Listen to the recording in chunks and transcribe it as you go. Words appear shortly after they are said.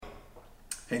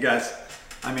Hey guys,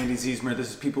 I'm Andy Ziesmer. This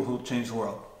is People Who Will Change the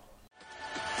World.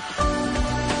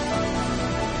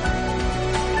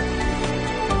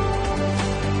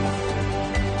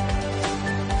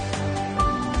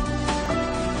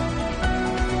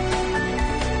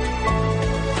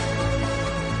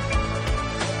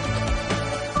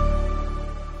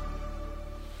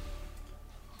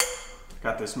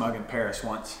 Got this mug in Paris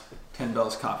once, 10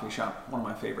 Bells Coffee Shop, one of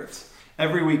my favorites.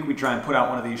 Every week we try and put out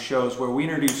one of these shows where we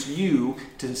introduce you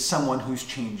to someone who's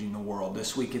changing the world.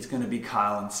 This week it's going to be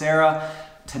Kyle and Sarah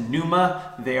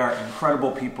Tanuma. They are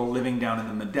incredible people living down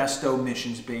in the Modesto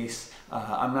missions base.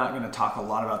 I'm not going to talk a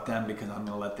lot about them because I'm going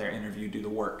to let their interview do the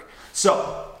work.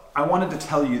 So I wanted to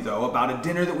tell you though about a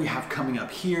dinner that we have coming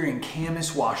up here in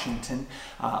Camas, Washington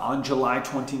on July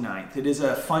 29th. It is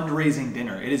a fundraising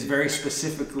dinner. It is very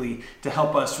specifically to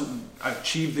help us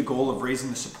achieve the goal of raising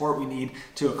the support we need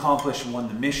to accomplish, one,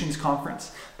 the missions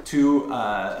conference, two,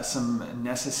 some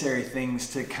necessary things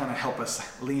to kind of help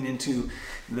us lean into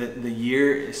the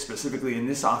year. Specifically in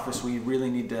this office, we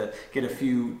really need to get a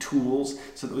few tools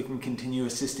so that we can continue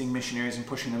assisting missionaries and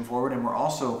pushing them forward. And we're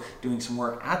also doing some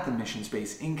work at the mission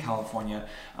space in California,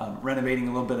 renovating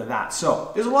a little bit of that.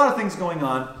 So there's a lot of things going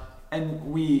on,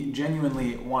 and we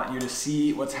genuinely want you to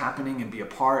see what's happening and be a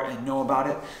part and know about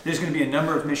it. There's going to be a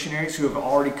number of missionaries who have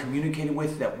already communicated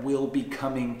with that will be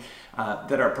coming,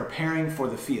 that are preparing for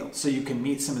the field. So you can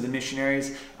meet some of the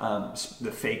missionaries.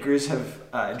 The Fakers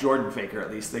have, Jordan Faker at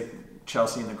least,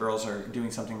 Chelsea and the girls are doing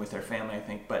something with their family, I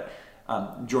think, but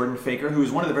Jordan Faker, who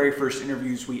was one of the very first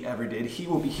interviews we ever did, he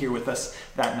will be here with us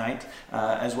that night,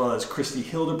 as well as Christy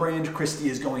Hildebrand. Christy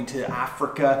is going to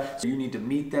Africa, so you need to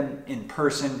meet them in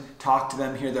person, talk to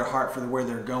them, hear their heart for where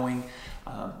they're going.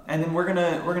 And then we're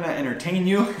gonna entertain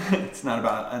you. It's not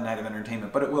about a night of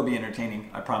entertainment, but it will be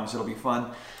entertaining. I promise it'll be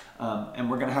fun. And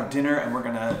we're gonna have dinner and we're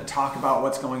gonna talk about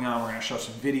what's going on. We're gonna show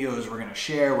some videos, we're gonna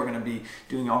share, we're gonna be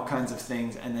doing all kinds of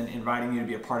things, and then inviting you to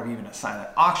be a part of even a silent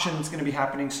auction that's gonna be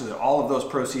happening, so that all of those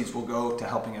proceeds will go to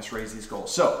helping us raise these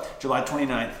goals. So July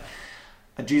 29th,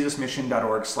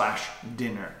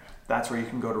 jesusmission.org/dinner. That's where you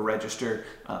can go to register.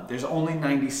 There's only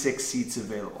 96 seats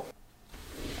available.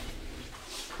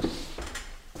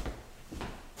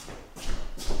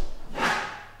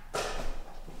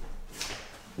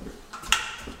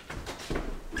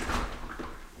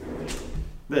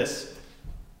 This,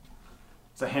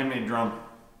 it's a handmade drum.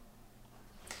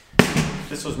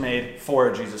 This was made for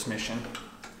a Jesus Mission.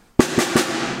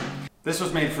 This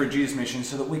was made for a Jesus Mission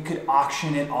so that we could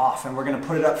auction it off, and we're gonna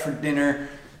put it up for dinner.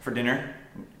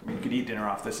 You could eat dinner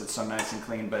off this, it's so nice and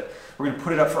clean, but we're gonna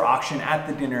put it up for auction at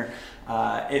the dinner.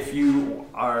 If you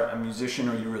are a musician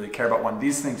or you really care about one,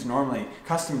 these things normally,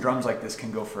 custom drums like this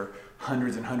can go for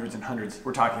hundreds and hundreds and hundreds.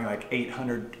 We're talking like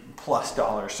 $800 plus.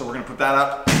 So we're gonna put that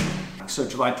up. So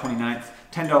July 29th,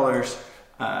 $10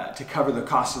 to cover the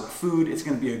cost of the food. It's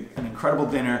going to be an incredible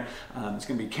dinner. It's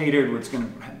going to be catered.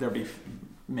 There'll be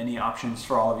many options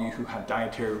for all of you who have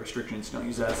dietary restrictions. Don't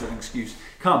use that as an excuse.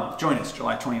 Come, join us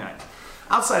July 29th.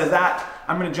 Outside of that,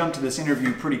 I'm going to jump to this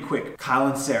interview pretty quick. Kyle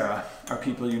and Sarah are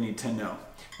people you need to know.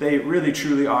 They really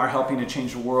truly are helping to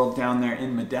change the world down there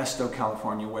in Modesto,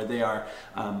 California, where they are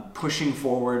pushing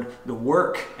forward the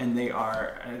work, and they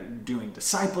are doing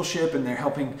discipleship, and they're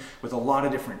helping with a lot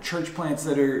of different church plants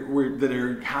that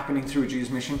are happening through a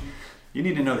Jesus Mission. You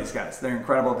need to know these guys. They're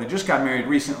incredible. They just got married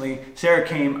recently. Sarah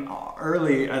came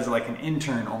early as like an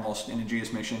intern almost in a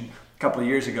Jesus Mission a couple of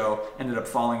years ago, ended up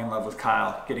falling in love with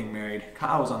Kyle, getting married.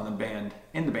 Kyle was in the band,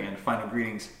 Final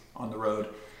Greetings on the road.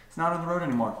 It's not on the road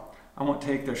anymore. I won't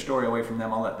take their story away from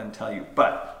them, I'll let them tell you.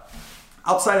 But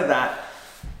outside of that,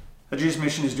 the Jesus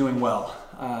Mission is doing well.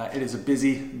 It is a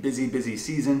busy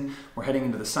season. We're heading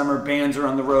into the summer. Bands are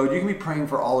on the road. You can be praying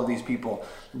for all of these people.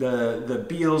 The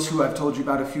Beals, who I've told you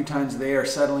about a few times, they are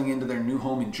settling into their new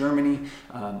home in Germany.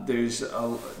 There's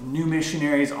new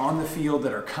missionaries on the field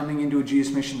that are coming into a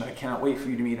Jesus Mission that I cannot wait for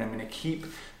you to meet. I'm going to keep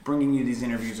bringing you these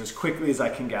interviews as quickly as I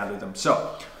can gather them.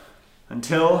 So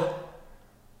until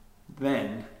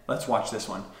then, let's watch this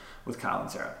one with Kyle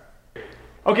and Sarah.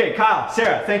 Okay, Kyle,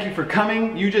 Sarah, thank you for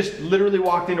coming. You just literally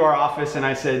walked into our office and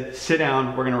I said, sit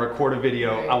down, we're gonna record a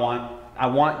video. I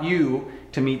want you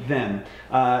to meet them.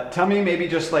 Tell me maybe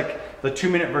just like the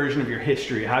 2-minute version of your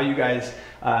history, how you guys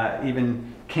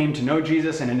even came to know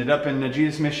Jesus and ended up in a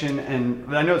Jesus Mission.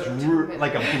 And I know it's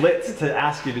like a blitz to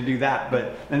ask you to do that,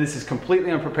 and this is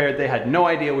completely unprepared. They had no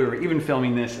idea we were even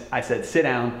filming this. I said, sit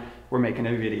down, we're making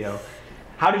a video.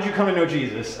 How did you come to know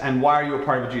Jesus, and why are you a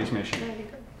part of a Jesus Mission?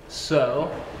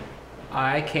 So,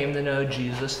 I came to know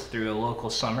Jesus through a local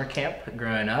summer camp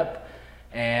growing up,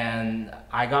 And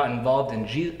I got involved in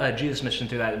Jesus Mission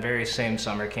through that very same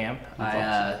summer camp.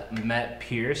 I met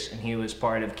Pierce, and he was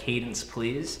part of Cadence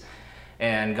Please.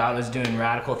 And God was doing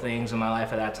radical things in my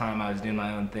life at that time. I was doing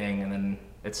my own thing, and then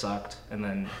it sucked. And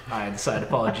then I decided to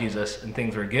follow Jesus, and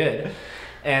things were good.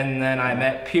 And then I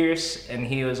met Pierce, and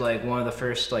he was like one of the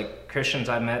first like Christians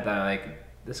I met that like,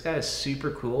 this guy is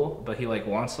super cool, but he like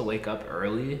wants to wake up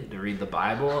early to read the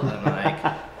Bible, and like,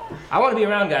 I want to be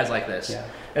around guys like this. Yeah.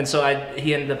 And so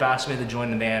he ended up asking me to join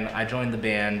the band. I joined the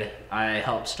band. I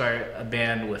helped start a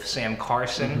band with Sam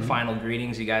Carson, Final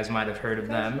Greetings. You guys might have heard of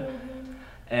them.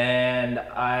 And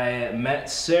I met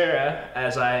Sarah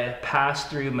as I passed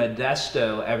through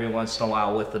Modesto every once in a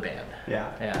while with the band.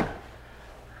 Yeah.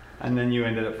 And then you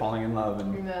ended up falling in love,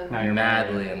 and now you're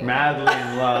madly in love.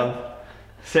 Madly in love.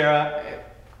 Sarah,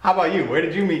 how about you? Where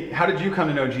did you meet? How did you come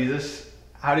to know Jesus?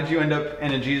 How did you end up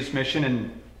in a Jesus Mission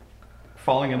and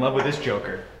falling in love with this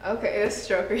joker? Okay, this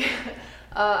joker.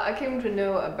 I came to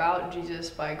know about Jesus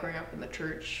by growing up in the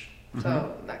church.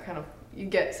 So that kind of, you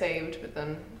get saved, but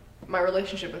then my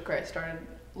relationship with Christ started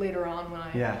later on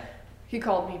when he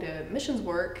called me to missions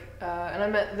work. And I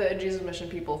met the Jesus Mission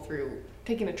people through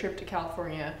taking a trip to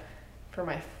California for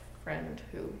my friend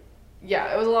who,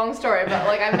 it was a long story, but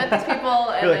like I met these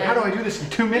people and you're like, how do I do this in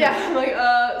 2 minutes? Yeah, I'm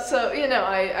like, so, you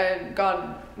know,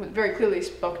 God very clearly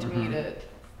spoke to me to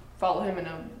follow him in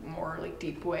a more like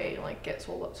deep way, like get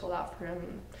sold out for him.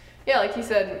 And, yeah, like he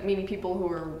said, meeting people who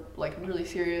were like really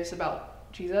serious about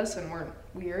Jesus and weren't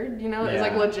weird, you know, it was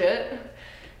like legit.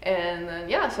 And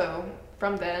then, so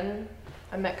from then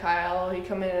I met Kyle, he'd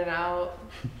come in and out.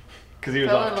 Because he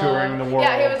was off touring the world.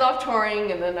 Yeah, he was off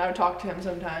touring, and then I would talk to him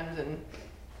sometimes, and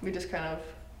we just kind of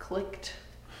clicked.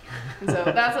 And so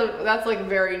that's like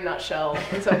very nutshell.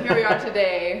 And so here we are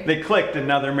today. They clicked and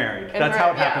now they're married. And that's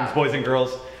how it happens, boys and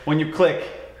girls. When you click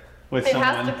with someone.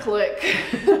 It has to click.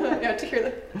 You have to hear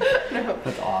that. No.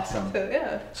 That's awesome.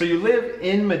 So, So you live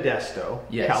in Modesto,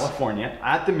 California,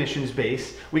 at the missions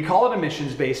base. We call it a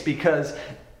missions base because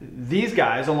these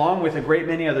guys, along with a great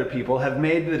many other people, have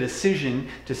made the decision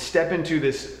to step into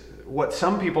this, what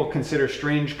some people consider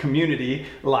strange community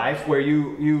life, where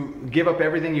you give up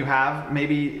everything you have,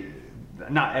 maybe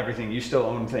not everything, you still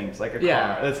own things, like a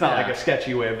car. That's not like a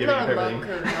sketchy way of giving up everything.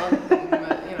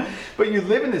 But you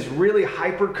live in this really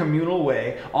hyper-communal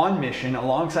way on mission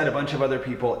alongside a bunch of other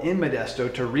people in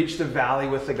Modesto to reach the valley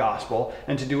with the gospel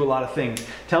and to do a lot of things.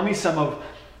 Tell me some of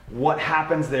what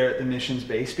happens there at the missions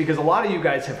base, because a lot of you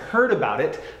guys have heard about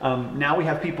it. Now we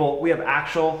have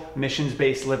actual missions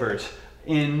base livers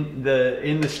in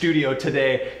the studio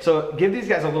today. So give these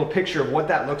guys a little picture of what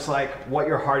that looks like, what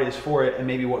your heart is for it, and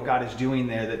maybe what God is doing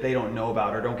there that they don't know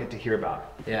about or don't get to hear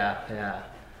about. Yeah.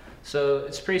 So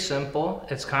it's pretty simple.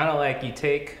 It's kind of like you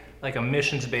take like a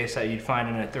missions base that you'd find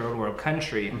in a third world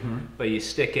country, but you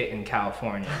stick it in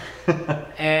California.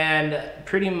 And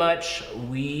pretty much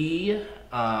we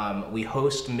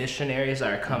host missionaries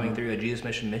that are coming through, the Jesus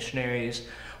Mission missionaries.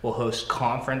 We'll host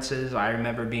conferences. I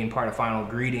remember being part of Final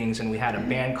Greetings, and we had a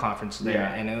band conference there,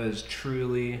 and it was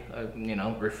truly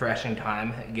a refreshing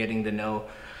time getting to know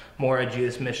more of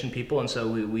Jesus Mission people. And so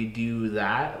we do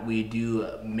that. We do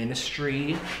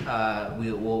ministry.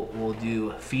 We'll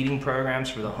do feeding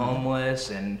programs for the homeless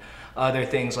and other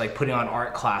things like putting on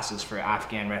art classes for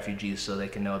Afghan refugees so they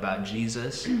can know about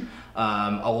Jesus.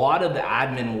 A lot of the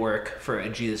admin work for a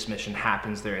Jesus Mission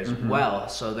happens there as well.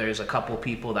 So there's a couple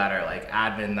people that are like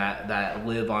admin that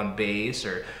live on base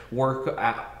or work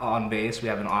on base. We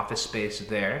have an office space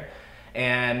there.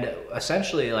 And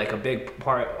essentially, like a big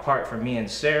part for me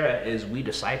and Sarah is we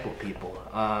disciple people.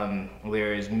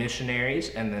 There's missionaries,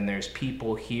 and then there's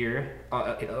people here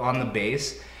on the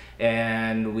base,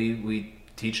 and we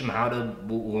teach them how to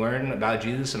learn about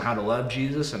Jesus and how to love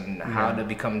Jesus and how to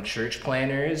become church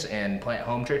planners and plant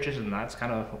home churches, and that's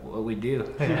kind of what we do.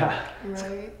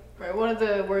 Right. One of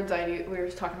the words we were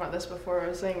talking about this before, I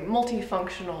was saying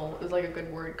multifunctional is like a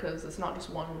good word because it's not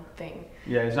just one thing.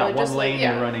 Yeah, it's not one lane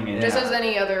you're running in. Just as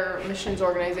any other missions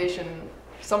organization,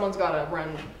 someone's got to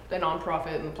run a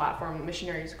nonprofit and platform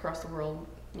missionaries across the world,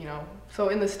 So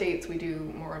in the States, we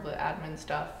do more of the admin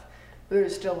stuff.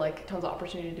 There's still like tons of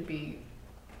opportunity to be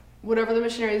whatever the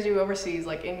missionaries do overseas,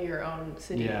 like in your own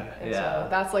city. So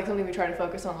that's like something we try to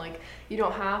focus on. Like you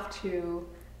don't have to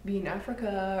be in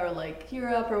Africa or like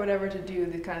Europe or whatever to do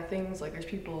these kind of things. Like there's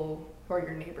people who are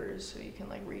your neighbors so you can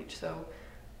like reach. So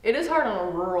it is hard on a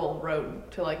rural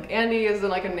road to like, Andy is in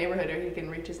like a neighborhood where he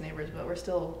can reach his neighbors, but we're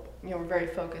still, we're very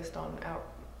focused on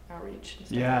outreach and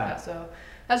stuff like that. So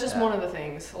that's just one of the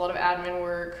things. A lot of admin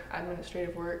work,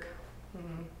 administrative work.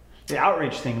 The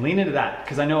outreach thing, lean into that,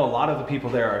 because I know a lot of the people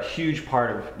there are a huge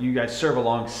part of, you guys serve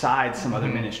alongside some other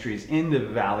ministries in the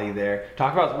valley there.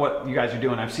 Talk about what you guys are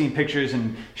doing. I've seen pictures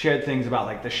and shared things about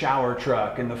like the shower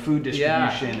truck and the food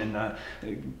distribution and the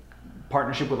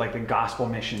partnership with like the gospel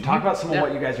mission. Talk about some of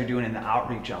what you guys are doing in the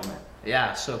outreach element.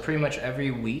 Yeah, so pretty much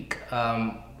every week,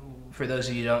 for those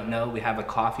of you who don't know, we have a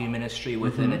coffee ministry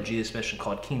within a Jesus mission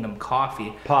called Kingdom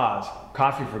Coffee. Pause.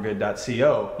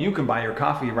 Coffeeforgood.co. You can buy your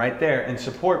coffee right there and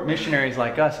support missionaries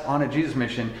like us on a Jesus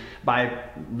mission by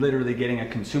literally getting a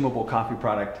consumable coffee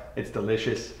product. It's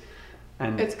delicious.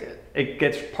 And It's good. It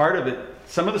gets part of it.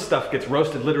 Some of the stuff gets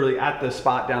roasted literally at the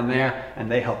spot down there,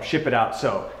 and they help ship it out.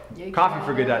 So,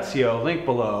 coffeeforgood.co, link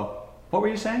below. What were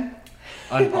you saying?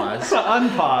 Unpause.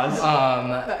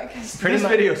 Unpause. This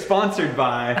video is sponsored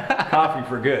by Coffee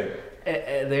for Good.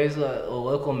 There's a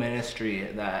local ministry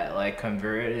that like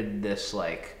converted this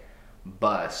like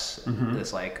bus,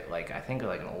 this like I think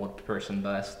like an old person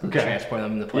bus to transport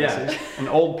them to places. Yeah, an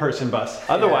old person bus,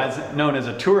 otherwise known as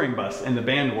a touring bus in the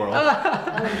band world.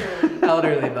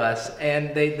 Elderly bus,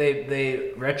 and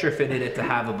they retrofitted it to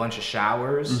have a bunch of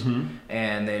showers,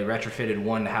 and they retrofitted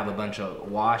one to have a bunch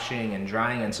of washing and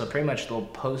drying, and so pretty much they'll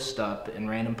post up in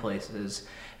random places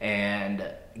and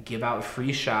give out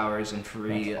free showers and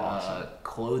free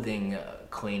clothing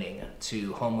cleaning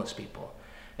to homeless people.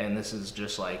 And this is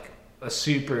just like a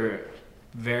super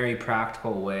very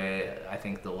practical way, I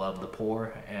think, to love the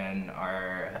poor in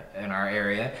our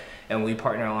area, and we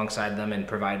partner alongside them and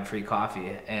provide free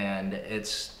coffee. And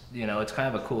it's, you know, it's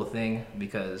kind of a cool thing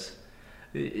because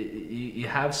you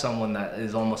have someone that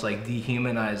is almost like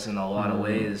dehumanized in a lot of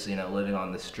ways, you know, living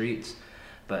on the streets,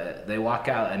 but they walk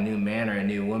out a new man or a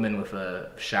new woman with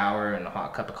a shower and a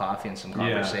hot cup of coffee and some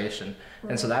conversation.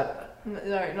 And so that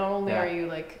not only are you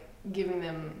like giving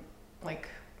them like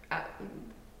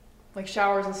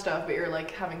showers and stuff, but you're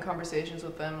like having conversations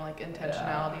with them, like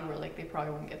intentionality, where like they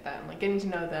probably wouldn't get that, and like getting to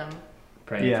know them,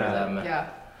 praying for them.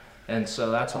 And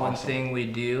so that's awesome. One thing we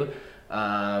do.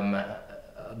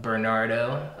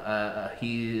 Bernardo,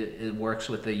 he works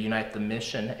with the Unite the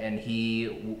Mission, and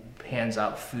he hands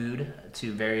out food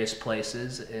to various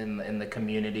places in the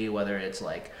community, whether it's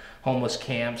like homeless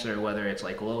camps or whether it's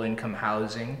like low income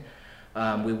housing.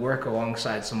 We work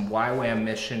alongside some YWAM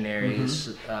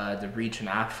missionaries to reach an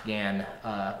Afghan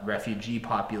refugee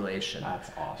population.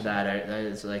 That's awesome. That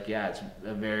is like, it's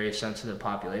a very sensitive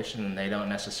population, and they don't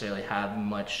necessarily have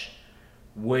much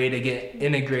way to get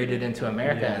integrated into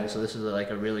America. And so this is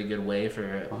like a really good way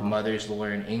for mothers to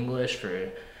learn English,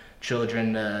 for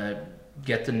children to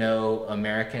get to know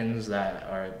Americans that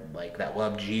are like, that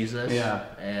love Jesus.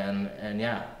 And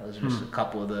those are just a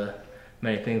couple of the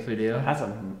many things we do.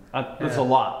 That's a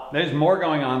lot. There's more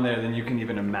going on there than you can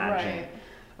even imagine.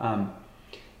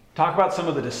 Talk about some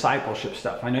of the discipleship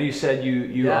stuff. I know you said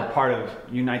you are part of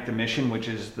Unite the Mission, which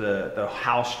is the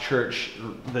house church,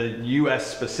 the U.S.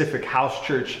 specific house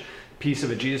church piece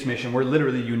of a Jesus mission. We're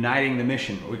literally uniting the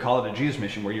mission. We call it a Jesus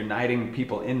mission. We're uniting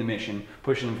people in the mission,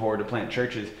 pushing them forward to plant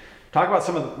churches. Talk about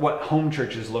some of what home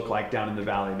churches look like down in the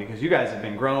valley, because you guys have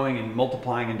been growing and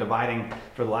multiplying and dividing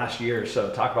for the last year or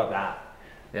so. Talk about that.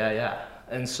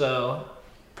 And so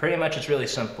pretty much it's really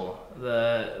simple.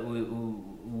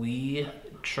 We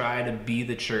try to be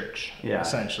the church,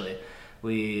 essentially.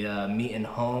 We meet in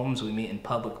homes, we meet in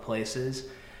public places,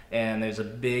 and there's a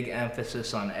big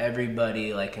emphasis on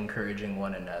everybody like encouraging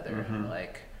one another.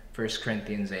 Like 1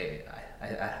 Corinthians 8,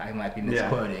 I might be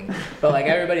misquoting, but like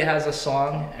everybody has a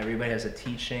song, everybody has a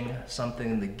teaching,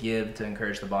 something to give to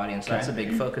encourage the body, and so that's a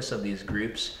big focus of these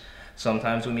groups.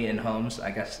 Sometimes we meet in homes. I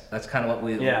guess that's kind of what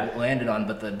we landed on,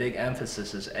 but the big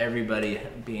emphasis is everybody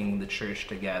being the church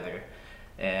together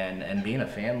and being a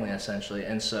family, essentially.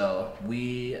 And so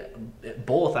we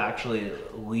both actually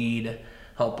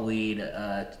help lead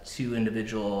two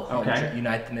individual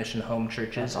Unite the Mission home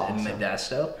churches in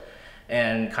Modesto.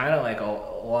 And kind of like a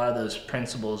lot of those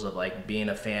principles of like being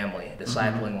a family,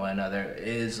 discipling one another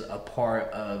is a part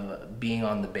of being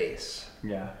on the base.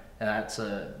 And that's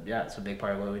it's a big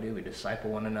part of what we do. We disciple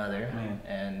one another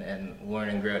and learn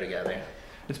and grow together.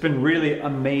 It's been really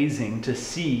amazing to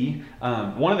see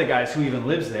one of the guys who even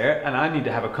lives there, and I need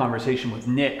to have a conversation with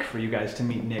Nick for you guys to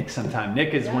meet Nick sometime.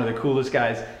 Nick is one of the coolest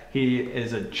guys. He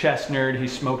is a chess nerd. He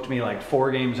smoked me like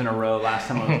 4 games in a row last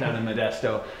time I was down in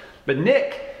Modesto. But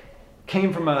Nick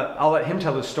came from I'll let him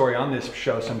tell his story on this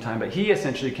show sometime, but he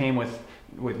essentially came with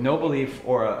with no belief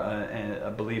or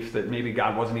a belief that maybe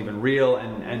God wasn't even real,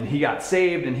 and he got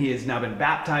saved and he has now been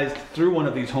baptized through one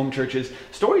of these home churches.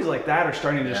 Stories like that are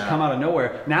starting to just come out of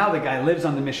nowhere. Now the guy lives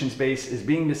on the mission space, is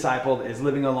being discipled, is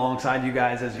living alongside you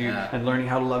guys as you and learning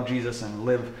how to love Jesus and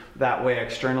live that way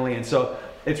externally. And so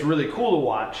it's really cool to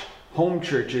watch home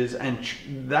churches, and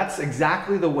that's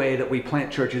exactly the way that we plant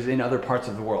churches in other parts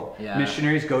of the world.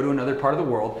 Missionaries go to another part of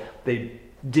the world, they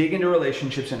dig into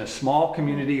relationships in a small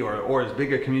community or as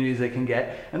big a community as they can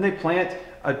get, and they plant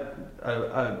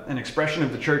an expression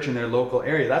of the church in their local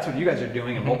area. That's what you guys are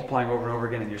doing and multiplying over and over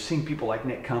again, and you're seeing people like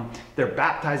Nick come. They're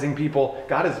baptizing people.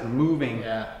 God is moving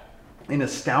in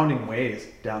astounding ways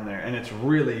down there, and it's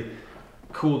really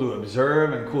cool to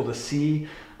observe and cool to see.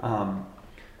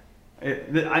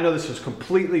 I know this was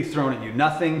completely thrown at you.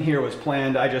 Nothing here was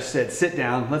planned. I just said, sit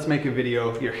down, let's make a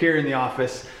video. You're here in the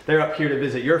office. They're up here to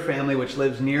visit your family, which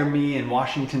lives near me in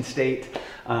Washington State.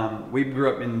 We grew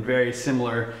up in very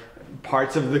similar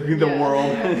parts of the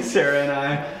world, Sarah and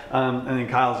I. And then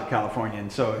Kyle's a Californian,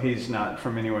 so he's not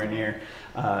from anywhere near.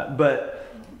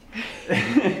 But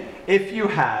if you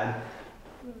had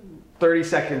 30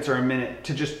 seconds or a minute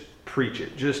to just preach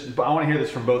it, I want to hear this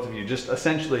from both of you. Just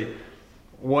essentially,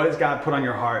 what has God put on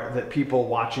your heart that people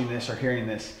watching this or hearing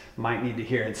this might need to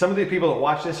hear? And some of the people that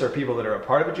watch this are people that are a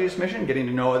part of a Jesus mission, getting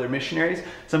to know other missionaries.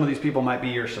 Some of these people might be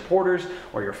your supporters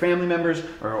or your family members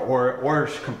or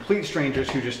complete strangers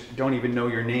who just don't even know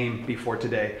your name before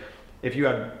today. If you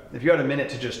had a minute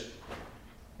to just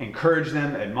encourage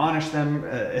them, admonish them,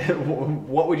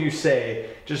 what would you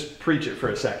say? Just preach it for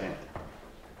a second.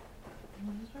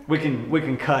 We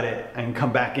can cut it and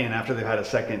come back in after they've had a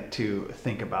second to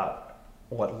think about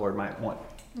what the Lord might want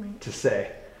to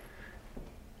say.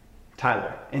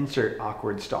 Tyler, insert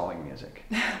awkward stalling music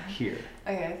here.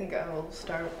 Okay, I think I will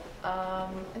start. I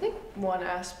think one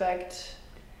aspect,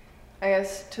 I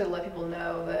guess, to let people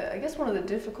know that I guess one of the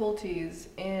difficulties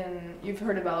you've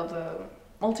heard about the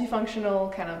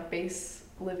multifunctional kind of base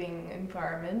living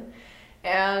environment,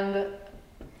 and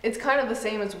it's kind of the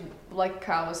same as, like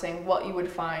Kyle was saying, what you would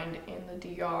find in the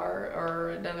DR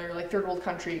or another like third world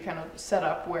country kind of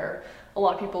setup where a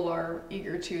lot of people are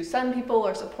eager to send people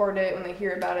or support it when they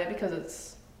hear about it because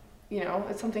it's,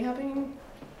 it's something happening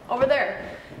over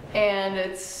there. And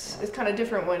it's kind of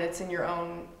different when it's in your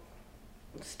own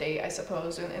state, I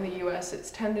suppose. In the US,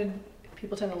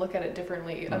 people tend to look at it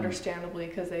differently, understandably,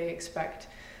 because they expect,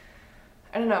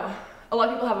 I don't know, a lot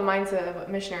of people have a mindset of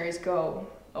missionaries go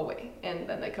away and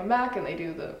then they come back and they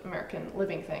do the American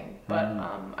living thing. But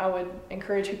I would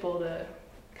encourage people to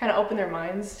kind of open their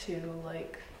minds to,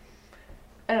 like,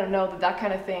 I don't know, that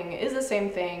kind of thing is the same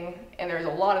thing, and there's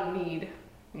a lot of need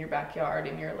in your backyard,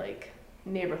 in your like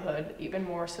neighborhood, even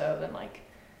more so than like,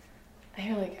 I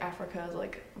hear like Africa is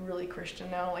like really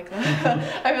Christian now, like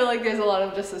I feel like there's a lot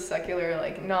of just a secular,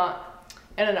 like, not,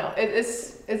 I don't know,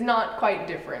 it's not quite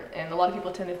different, and a lot of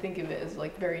people tend to think of it as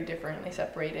like very different, and they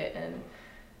separate it and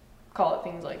call it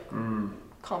things like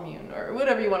commune or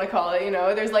whatever you want to call it.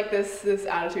 There's like this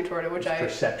attitude toward it, which I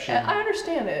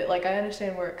understand it, like I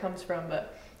understand where it comes from,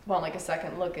 but upon like a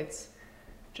second look, it's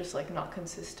just like not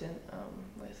consistent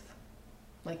with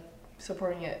like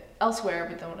supporting it elsewhere,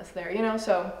 but then when it's there,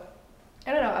 so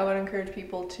I don't know, I would encourage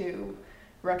people to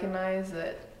recognize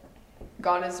that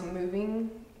God is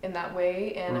moving in that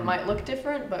way, and it might look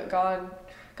different, but God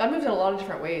moves in a lot of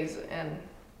different ways, and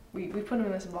we put him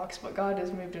in this box, but God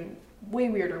has moved in way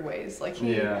weirder ways. Like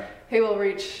he will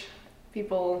reach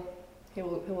people, he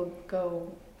will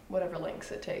go whatever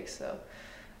lengths it takes. So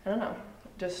I don't know,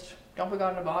 just don't put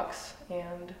God in a box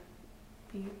and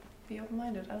be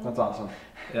open-minded. That's awesome.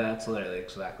 Yeah, that's literally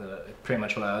exactly pretty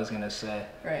much what I was gonna say.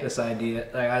 Right. This idea,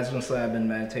 like I was gonna say, I've been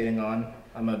meditating on.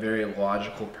 I'm a very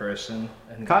logical person.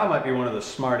 And Kyle might be one of the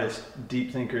smartest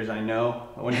deep thinkers I know.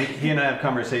 When he and I have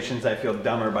conversations, I feel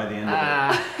dumber by the end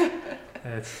of it.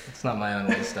 It's not my own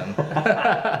wisdom.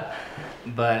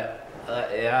 But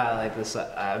like this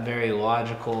very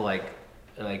logical,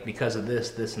 like because of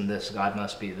this and this, God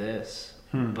must be this.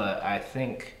 But I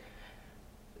think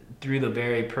through the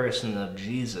very person of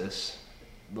Jesus,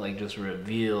 like just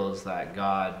reveals that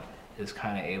God is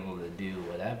kind of able to do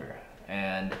whatever.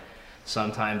 And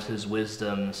sometimes his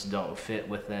wisdoms don't fit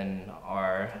within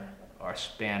our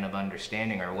span of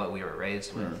understanding or what we were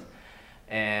raised with.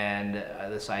 And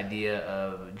this idea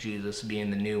of Jesus being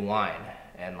the new wine,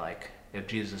 and like if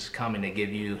Jesus is coming to give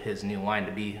you his new wine,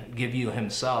 give you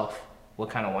himself, what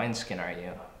kind of wineskin are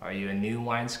you? Are you a new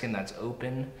wineskin that's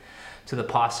open to the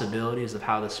possibilities of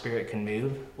how the Spirit can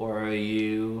move, or are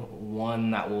you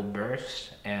one that will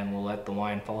burst and will let the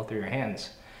wine fall through your hands?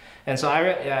 And so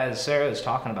as Sarah was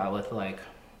talking about with like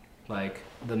Like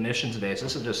the missions base,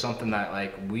 this is just something that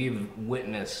like we've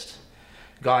witnessed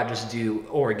God just do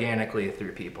organically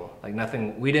through people. Like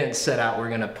nothing, we didn't set out, we're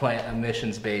gonna plant a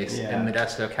missions base in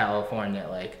Modesto, California.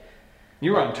 Like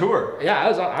you were on tour. Yeah,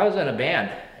 I was in a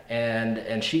band,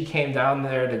 and she came down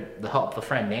there to help the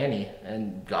friend Nanny,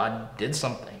 and God did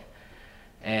something.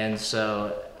 And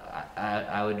so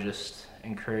I would just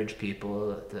encourage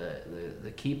people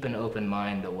to keep an open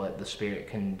mind to what the Spirit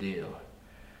can do.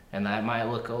 And that might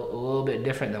look a little bit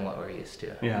different than what we're used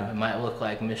to. Yeah. It might look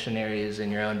like missionaries in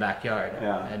your own backyard,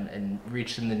 yeah, and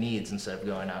reaching the needs instead of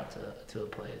going out to a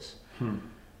place.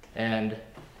 And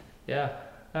yeah,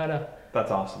 I don't know.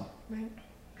 That's awesome.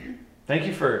 Thank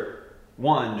you for,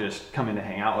 one, just coming to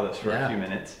hang out with us for a few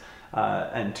minutes,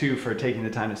 and two, for taking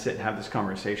the time to sit and have this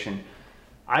conversation.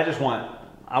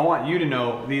 I want you to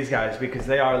know these guys, because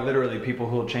they are literally people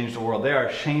who will change the world. They are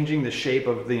changing the shape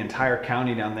of the entire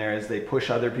county down there as they push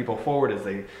other people forward, as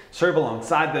they serve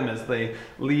alongside them, as they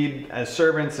lead as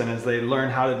servants, and as they learn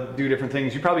how to do different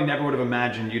things. You probably never would have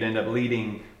imagined you'd end up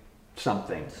leading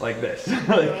something like this.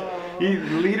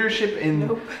 Leadership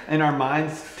in our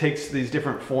minds takes these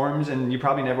different forms, and you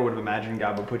probably never would have imagined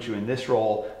God would put you in this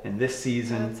role in this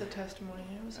season. That's a testimony.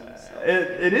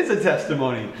 It is a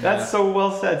testimony. That's so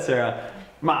well said, Sarah.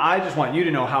 I just want you to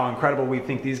know how incredible we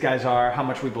think these guys are, how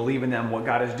much we believe in them, what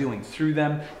God is doing through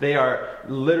them. They are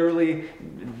literally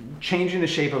changing the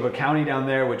shape of a county down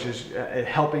there, which is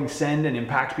helping send and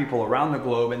impact people around the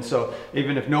globe. And so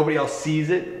even if nobody else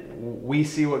sees it, we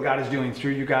see what God is doing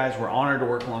through you guys. We're honored to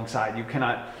work alongside. You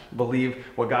cannot believe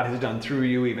what God has done through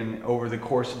you, even over the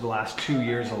course of the last 2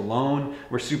 years alone.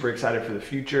 We're super excited for the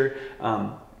future.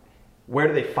 Where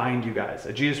do they find you guys?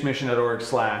 At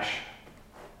JesusMission.org/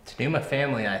 Tanuma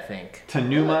Family, I think.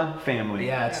 Tanuma Family.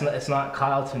 Yeah, it's not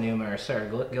Kyle Tanuma or Sarah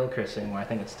Gilchrist anymore. I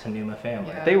think it's Tanuma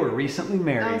Family. Yeah. They were recently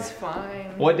married. That's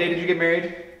fine. What day did you get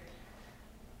married?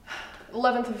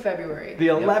 11th of February. The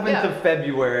 11th of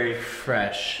February.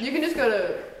 Fresh. You can just go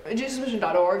to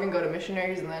JesusMission.org and go to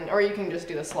missionaries, and then, or you can just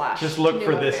do the / Just look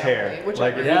for this family, hair. whichever.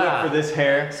 Like if you look for this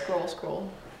hair.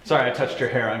 Scroll. Sorry, I touched your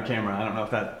hair on camera. I don't know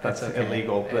if that's okay.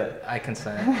 illegal, but I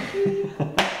consent.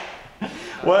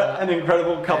 what an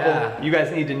incredible couple. Yeah. You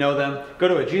guys need to know them. Go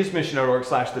to JesusMission.org /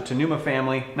 the Tanuma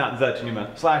Family, not the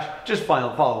Tanuma, / just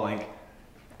follow the link.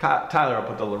 Tyler will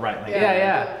put the right link.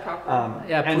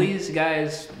 Yeah. Please,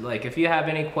 guys, like if you have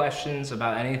any questions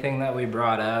about anything that we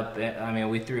brought up, I mean,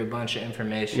 we threw a bunch of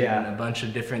information and a bunch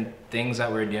of different things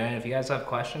that we're doing. If you guys have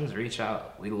questions, reach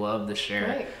out. We love to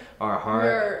share our heart.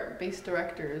 We're base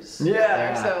directors.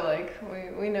 So like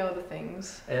we know the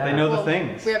things. Yeah. They know the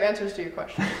things. We have answers to your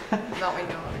questions. Not we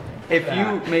know everything. If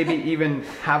you maybe even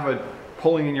have a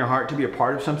pulling in your heart to be a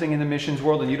part of something in the missions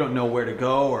world and you don't know where to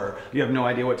go, or you have no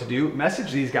idea what to do,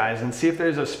 message these guys and see if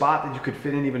there's a spot that you could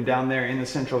fit in even down there in the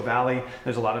Central Valley.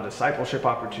 There's a lot of discipleship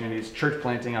opportunities, church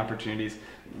planting opportunities,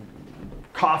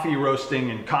 coffee roasting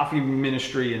and coffee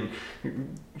ministry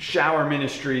and shower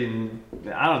ministry, and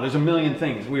I don't know, there's a million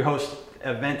things. We host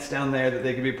events down there that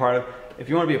they could be part of. If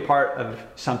you want to be a part of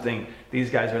something, these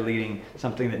guys are leading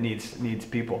something that needs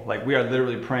people. Like, we are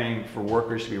literally praying for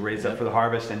workers to be raised up for the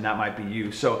harvest, and that might be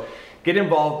you. So get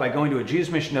involved by going to a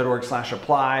JesusMission.org /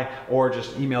 apply, or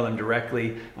just email them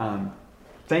directly.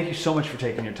 Thank you so much for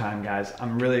taking your time, guys.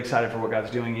 I'm really excited for what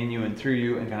God's doing in you and through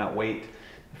you, and cannot wait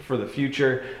for the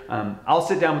future. I'll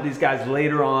sit down with these guys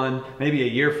later on, maybe a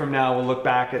year from now. We'll look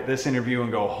back at this interview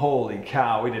and go, holy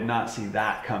cow, we did not see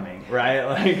that coming, right?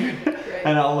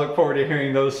 And I'll look forward to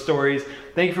hearing those stories.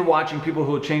 Thank you for watching People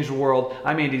Who Will Change the World.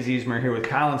 I'm Andy Ziesmer here with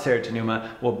Kyle and Sarah Tanuma.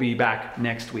 We'll be back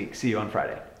next week. See you on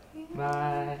Friday.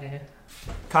 Bye.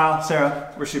 Kyle,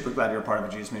 Sarah, we're super glad you're a part of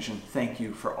a Jesus Mission. Thank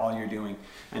you for all you're doing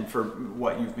and for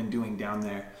what you've been doing down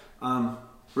there.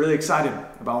 Really excited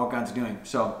about what God's doing.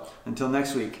 So until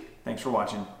next week, thanks for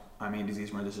watching. I'm Andy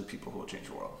Ziesmer. This is People Who Will Change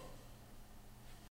the World.